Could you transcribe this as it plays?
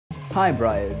Hi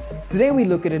Braaiers! Today we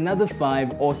look at another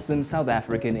 5 awesome South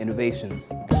African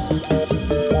innovations.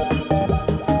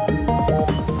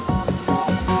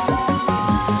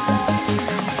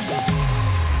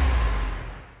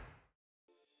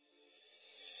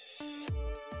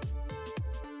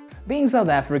 Being South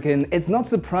African, it's not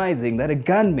surprising that a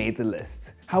gun made the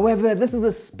list. However, this is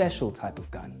a special type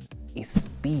of gun, a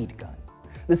speed gun.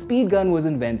 The speed gun was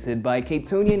invented by Cape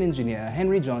Townian engineer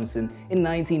Henry Johnson in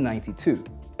 1992.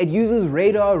 It uses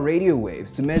radar radio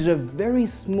waves to measure very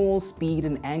small speed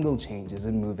and angle changes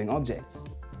in moving objects.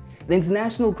 The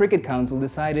International Cricket Council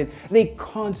decided they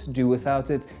can't do without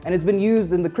it, and it's been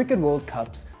used in the Cricket World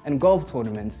Cups and golf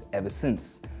tournaments ever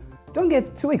since. Don't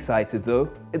get too excited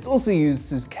though, it's also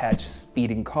used to catch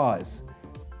speeding cars.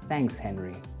 Thanks,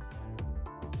 Henry.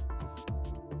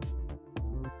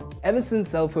 Ever since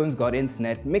cell phones got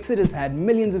internet, Mixit has had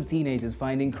millions of teenagers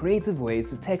finding creative ways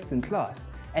to text in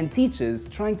class, and teachers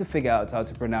trying to figure out how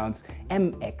to pronounce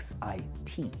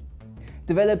MXIT.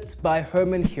 Developed by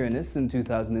Herman Hiernis in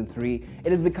 2003, it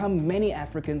has become many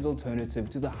Africans' alternative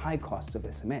to the high cost of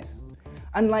SMS.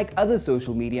 Unlike other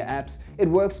social media apps, it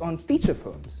works on feature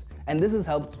phones, and this has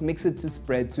helped Mixit to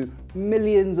spread to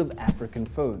millions of African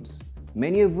phones,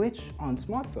 many of which aren't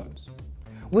smartphones.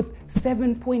 With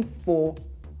 7.4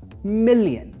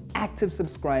 million active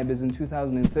subscribers in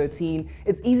 2013,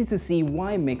 it's easy to see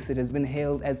why Mixit has been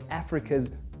hailed as Africa's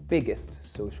biggest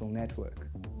social network.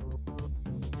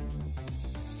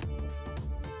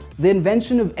 The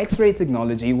invention of X-ray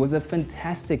technology was a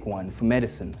fantastic one for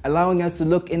medicine, allowing us to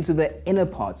look into the inner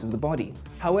parts of the body.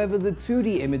 However, the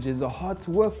 2D images are hard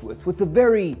to work with a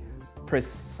very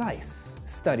precise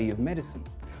study of medicine.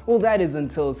 Well, that is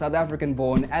until South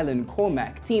African-born Alan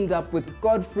Cormack teamed up with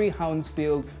Godfrey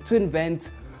Hounsfield to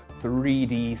invent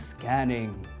 3D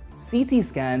scanning. CT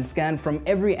scans scan from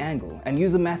every angle and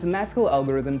use a mathematical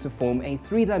algorithm to form a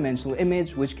 3-dimensional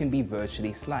image which can be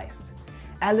virtually sliced.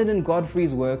 Alan and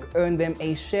Godfrey's work earned them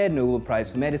a shared Nobel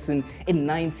Prize for Medicine in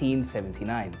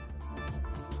 1979.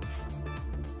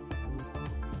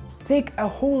 Take a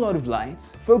whole lot of light,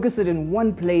 focus it in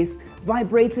one place,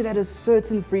 vibrate it at a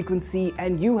certain frequency,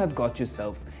 and you have got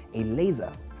yourself a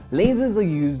laser. Lasers are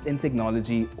used in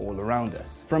technology all around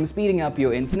us, from speeding up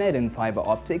your internet and fiber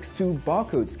optics to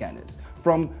barcode scanners,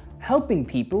 from helping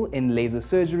people in laser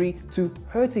surgery to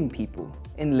hurting people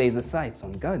in laser sights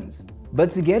on guns. But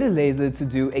to get a laser to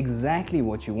do exactly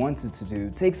what you want it to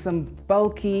do takes some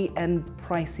bulky and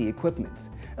pricey equipment.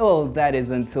 Well, that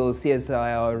is until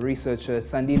CSIR researcher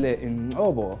Sandile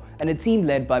Ngobo and a team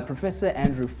led by Professor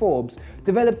Andrew Forbes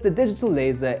developed the digital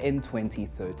laser in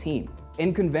 2013.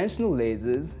 In conventional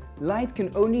lasers, light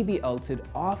can only be altered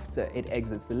after it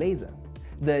exits the laser.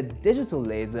 The digital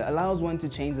laser allows one to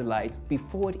change the light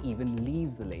before it even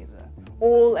leaves the laser,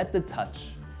 all at the touch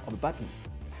of a button.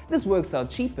 This works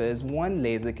out cheaper as one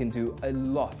laser can do a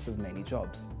lot of many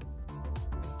jobs.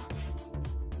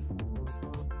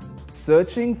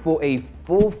 Searching for a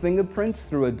full fingerprint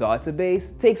through a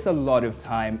database takes a lot of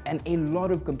time and a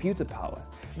lot of computer power.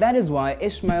 That is why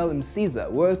Ishmael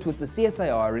Msiza worked with the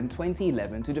CSIR in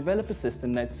 2011 to develop a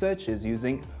system that searches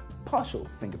using partial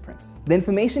fingerprints. The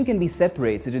information can be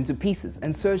separated into pieces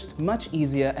and searched much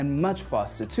easier and much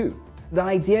faster too. The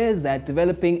idea is that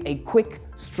developing a quick,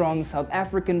 strong South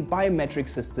African biometric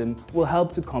system will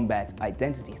help to combat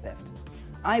identity theft.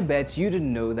 I bet you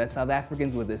didn't know that South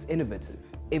Africans were this innovative.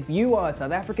 If you are a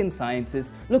South African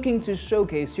scientist looking to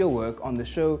showcase your work on the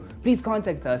show, please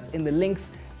contact us in the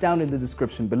links down in the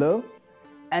description below.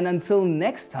 And until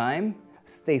next time,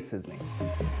 stay sizzling.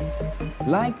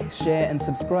 Like, share and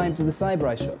subscribe to the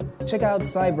SciBraai Show. Check out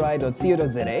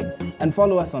SciBraai.co.za and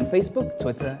follow us on Facebook,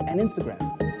 Twitter and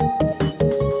Instagram.